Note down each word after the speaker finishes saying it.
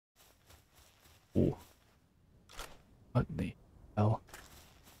Ooh. What in the hell?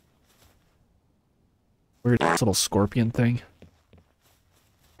 Weird little scorpion thing.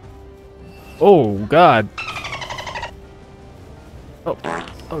 Oh God. Oh. Oh.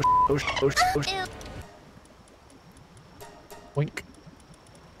 Oh. Oh. Oh. Wink.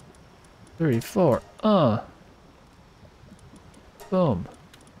 3, 4. Boom.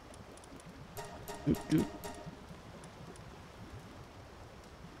 Doot, doot.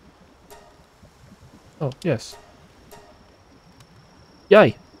 Oh, yes.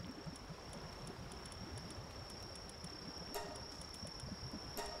 Yay!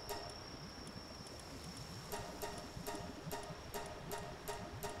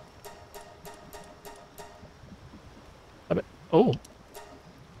 Oh.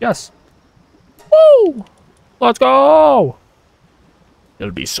 Yes. Woo! Let's go!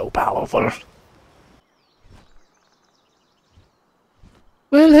 It'll be so powerful.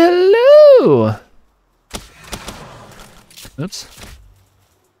 Well, hello! Oops.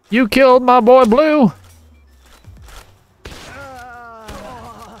 You killed my boy Blue!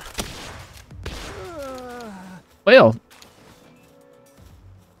 Well,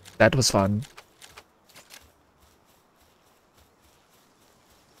 that was fun.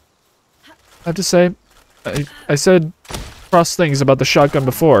 I have to say, I said cross things about the shotgun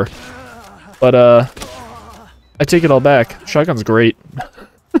before, but I take it all back. Shotgun's great.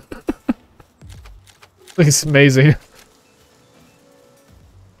 It's amazing.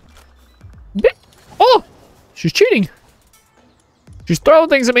 Oh! She's cheating! She's throwing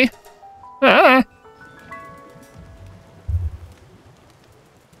things at me! Ah!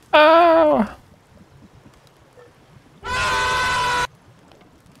 Oh!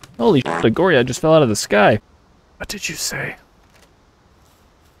 Holy shit, the Goria just fell out of the sky. What did you say?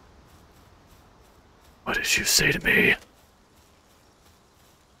 What did you say to me?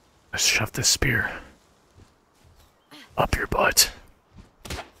 Let's shove this spear up your butt.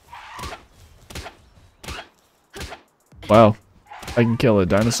 Wow. I can kill a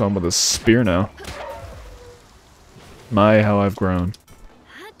dinosaur with a spear now. My, how I've grown.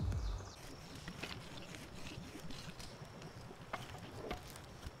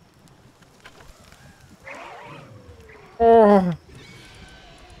 Oh.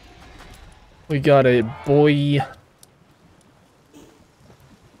 We got a boy.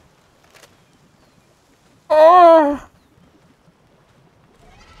 Oh.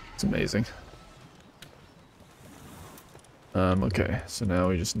 It's amazing. Okay, so now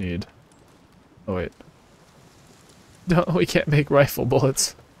we just need... Oh, wait. No, we can't make rifle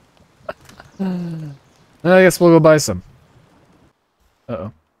bullets. I guess we'll go buy some.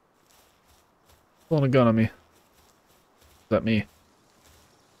 Uh-oh. Pulling a gun on me. Is that me?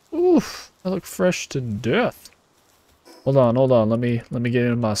 Oof, I look fresh to death. Hold on, let me get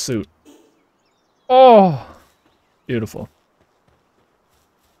in my suit. Oh! Beautiful.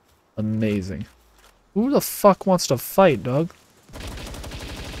 Amazing. Who the fuck wants to fight, dog?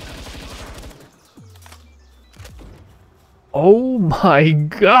 Oh my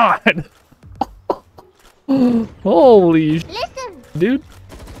god! Holy sh**, dude.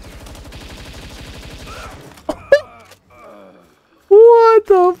 What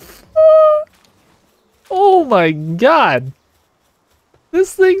the fuck? Oh my god!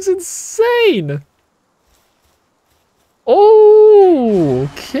 This thing's insane! Oh,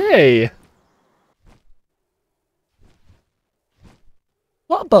 okay.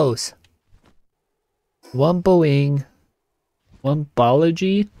 Wumpos. Wumpoing.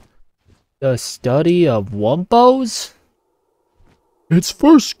 Wumpology? The study of wumpos? It's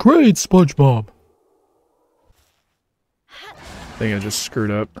first grade, SpongeBob. I think I just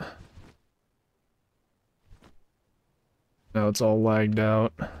screwed up. Now it's all lagged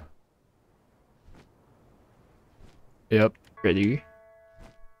out. Yep. Ready?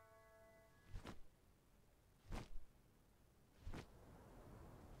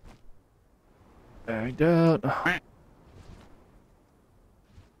 Lagged out.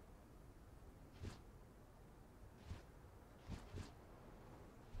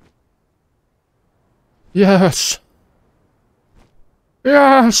 Yes!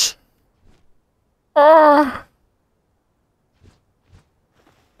 Yes! Ah!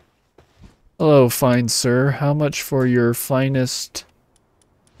 Hello, fine sir. How much for your finest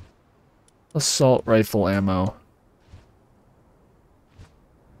assault rifle ammo?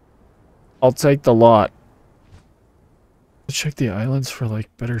 I'll take the lot. Check the islands for,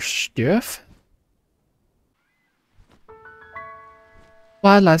 like, better stuff?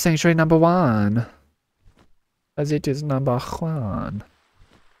 Wildlife Sanctuary number 1. As it is number 1.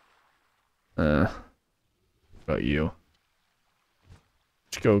 About you.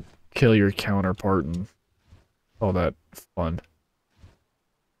 Let's go kill your counterpart and all that fun.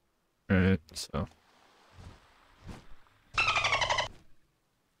 Alright, so.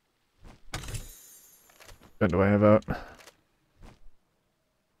 What do I have out?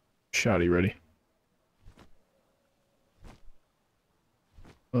 Shoddy ready.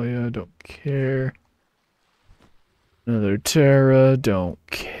 Oh yeah, don't care. Another Terra, don't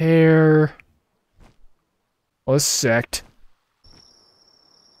care. Oh, a sect.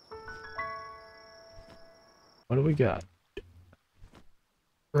 What do we got?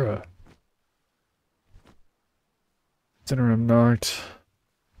 Bruh. Center knocked.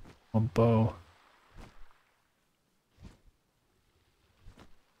 One bow.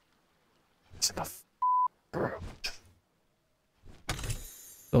 It's enough.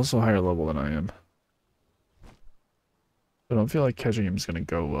 Also higher level than I am. I don't feel like catching him is gonna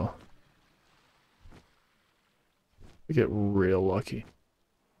go well. We get real lucky.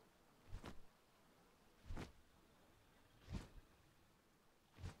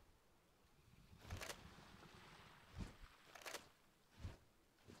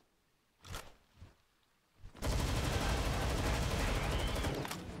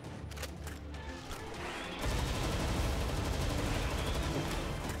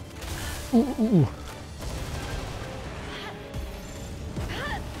 Ooh.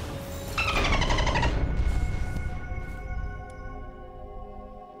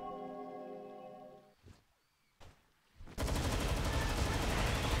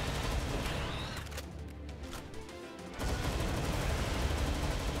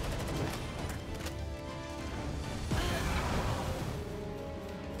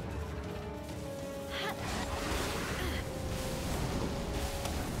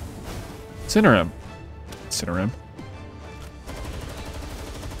 Center him. Center him.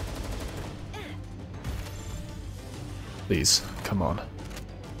 Please, come on.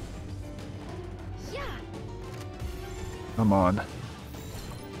 Come on.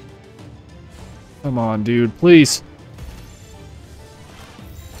 Come on, dude, please.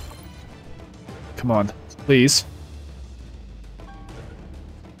 Come on, please.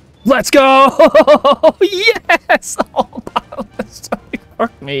 Let's go! Yes! Oh, that's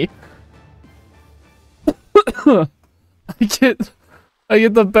fuck me. I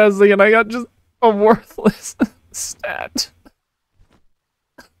get the best thing, and I got just a worthless stat.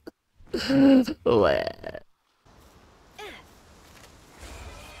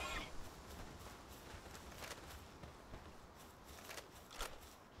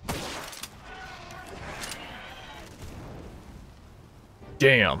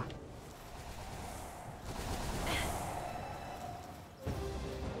 Damn.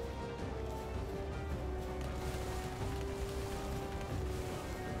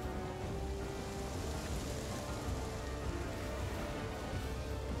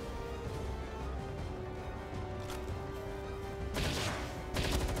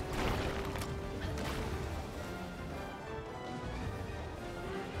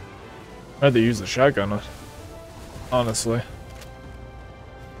 I had to use the shotgun, honestly.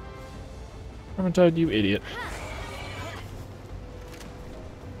 Vermintide, you idiot.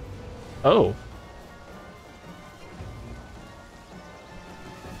 Oh.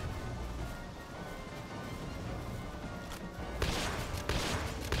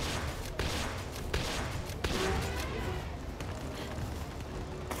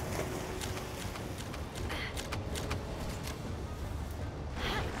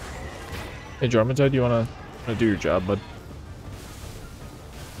 Hey, Vermintide, you wanna do your job, bud?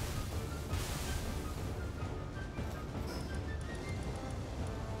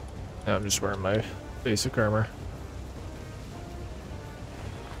 Yeah, I'm just wearing my basic armor.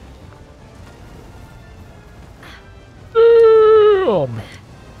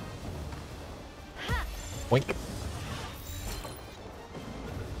 Wink.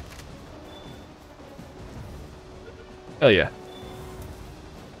 Hell yeah.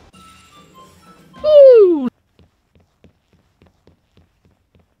 Woo!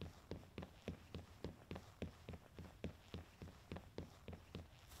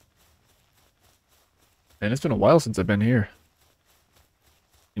 Man, it's been a while since I've been here.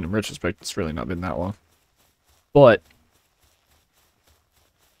 In retrospect, it's really not been that long. But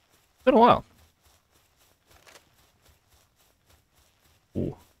it's been a while.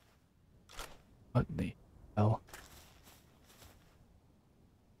 Ooh. What in the hell?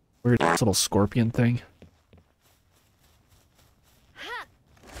 Weird little scorpion thing.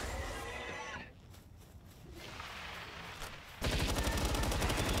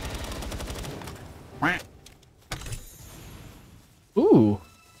 Ooh.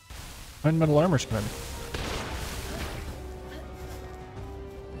 Find metal armor spread.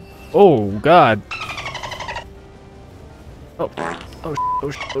 Oh, God. Oh, oh, oh,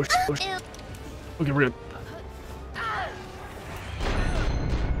 oh, oh. Okay, we're good.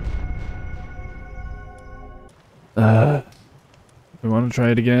 We want to try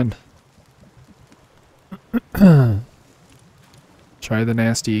it again. Try the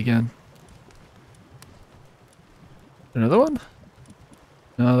nasty again. Another one?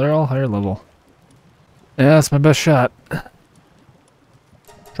 No, they're all higher level. Yeah, that's my best shot.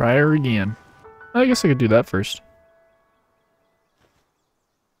 Try her again. I guess I could do that first.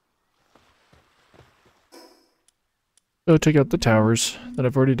 Go take out the towers that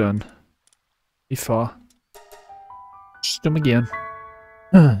I've already done. Ifa. Just do them again.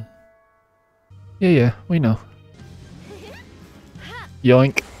 Yeah, we know.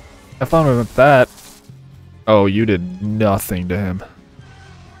 Yoink. I found him with that. Oh, you did nothing to him.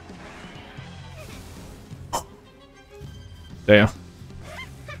 Damn.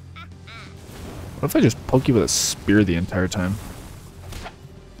 What if I just poke you with a spear the entire time?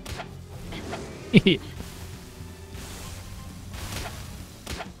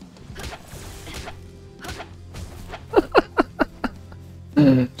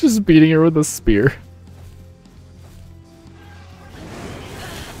 Just beating her with a spear.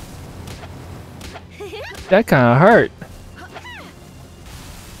 That kinda hurt.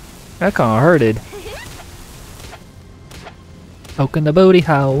 That kinda hurted. Poking the booty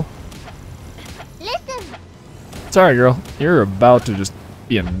hole. Listen. Sorry, girl. You're about to just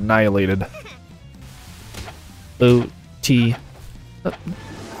be annihilated. Booty.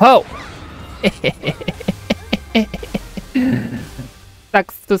 Oh!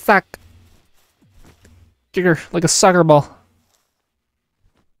 Sucks to suck. Jigger like a soccer ball.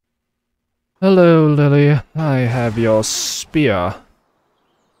 Hello, Lily. I have your spear.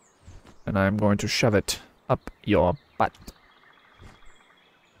 And I'm going to shove it up your butt.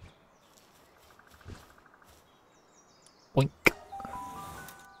 Boink.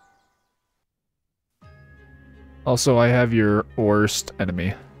 Also, I have your worst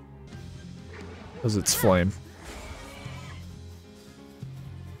enemy. Because it's flame.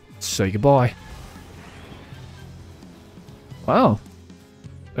 Say goodbye. Wow.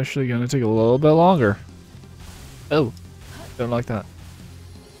 Actually gonna take a little bit longer. Oh. Don't like that.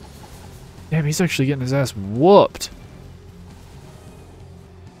 Damn, he's actually getting his ass whooped.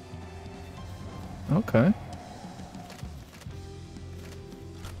 Okay.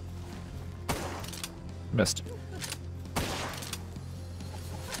 Missed.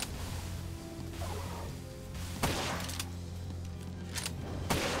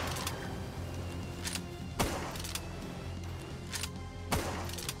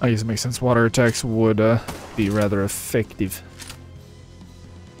 I guess it makes sense. Water attacks would be rather effective.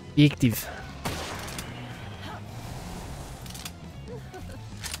 Effective.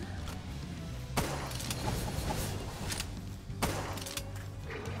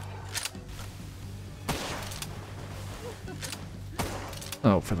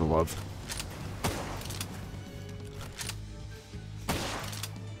 Oh, for the love.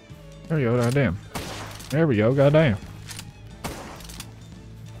 There we go, goddamn. There we go, goddamn.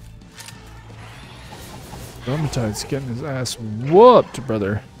 Vermintide getting his ass whooped,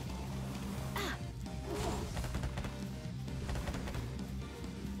 brother.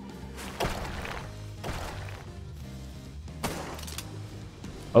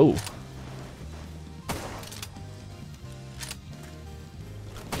 Oh.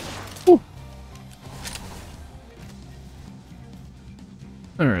 Whew.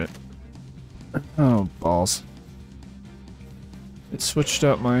 Alright. Oh, balls. It switched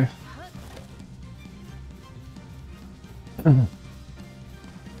out my... There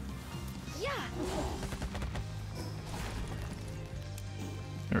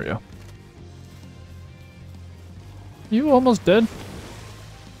we go. You almost dead?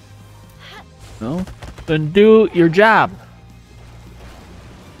 No? Then do your job.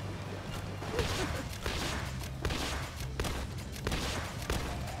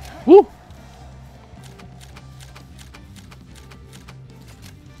 Woo!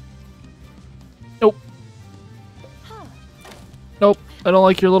 Nope. Nope. I don't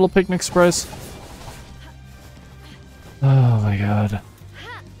like your little picnic surprise. Oh my god.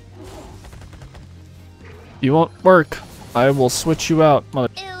 You won't work. I will switch you out,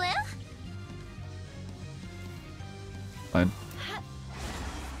 mother. Fine.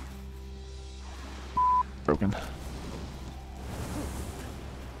 Broken.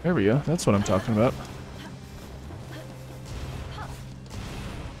 There we go. That's what I'm talking about.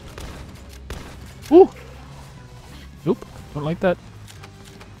 Woo! Nope. Don't like that.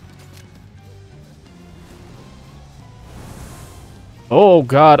 Oh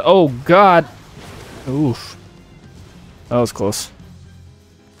god, oh god. Oof. That was close.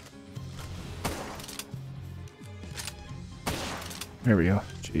 There we go.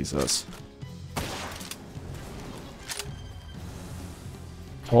 Jesus.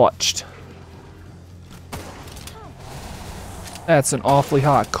 Watched. That's an awfully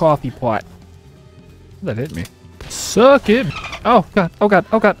hot coffee pot. That hit me. Suck it. Oh god, oh god,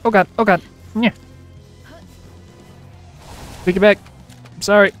 oh god, oh god, oh god. Yeah. Take it back. I'm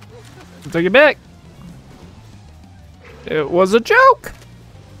sorry. Take it back. It was a joke.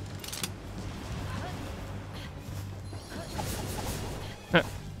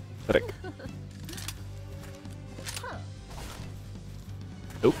 Pathetic.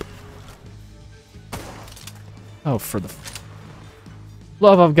 Nope. Oh, for the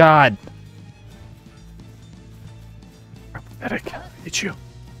love of God. Pathetic. I hate you.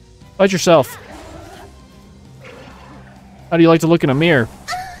 Fight yourself. How do you like to look in a mirror?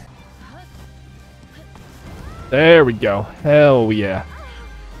 There we go. Hell yeah.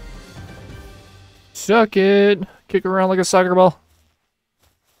 Suck it. Kick around like a soccer ball.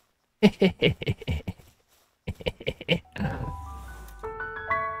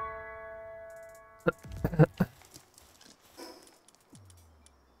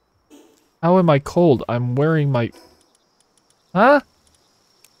 How am I cold? I'm wearing my... Huh?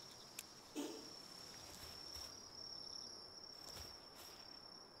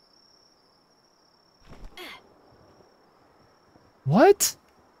 What?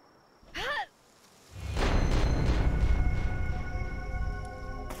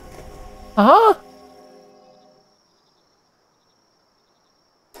 Huh?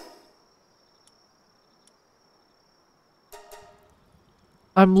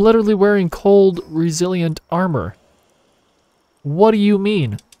 I'm literally wearing cold, resilient armor. What do you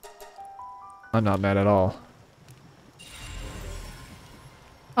mean? I'm not mad at all.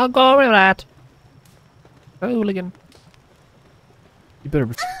 I'll go with that. Hooligan. You better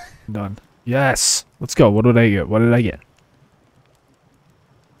be done. Yes! Let's go. What did I get? What did I get?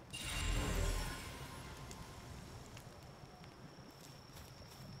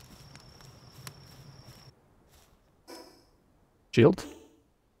 Shield?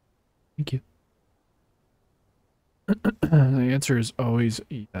 Thank you. The answer is always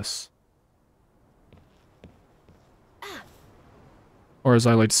yes. Or as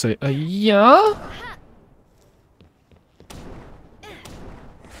I like to say, yeah?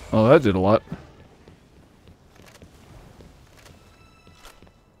 Oh, that did a lot.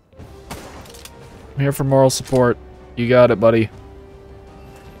 I'm here for moral support. You got it, buddy.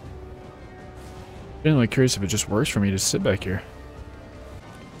 Genuinely curious if it just works for me to sit back here.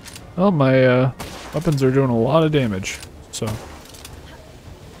 Well, my weapons are doing a lot of damage, so.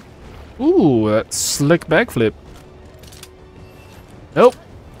 Ooh, that slick backflip. Nope.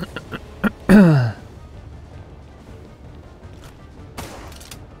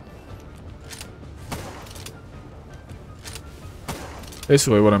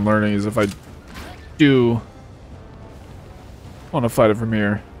 Basically, what I'm learning is if I do want to fight it from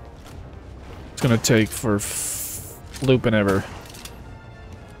here, it's gonna take for looping ever.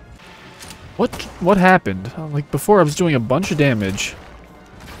 What happened? Like before, I was doing a bunch of damage.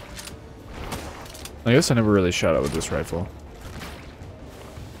 I guess I never really shot it with this rifle.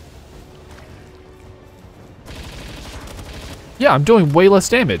 Yeah, I'm doing way less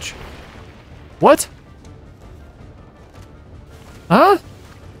damage. What? Huh?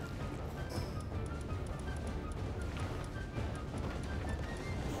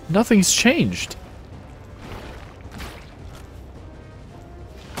 Nothing's changed.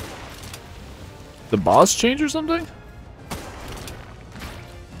 The boss change or something?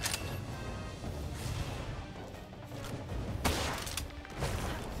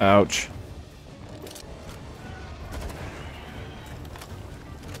 Ouch.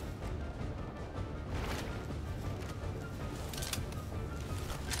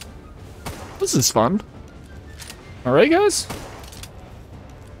 This is fun. Alright, guys?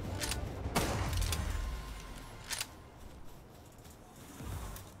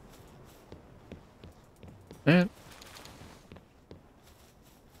 Man.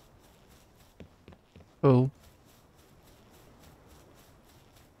 Oh.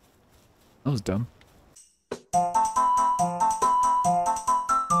 That was dumb.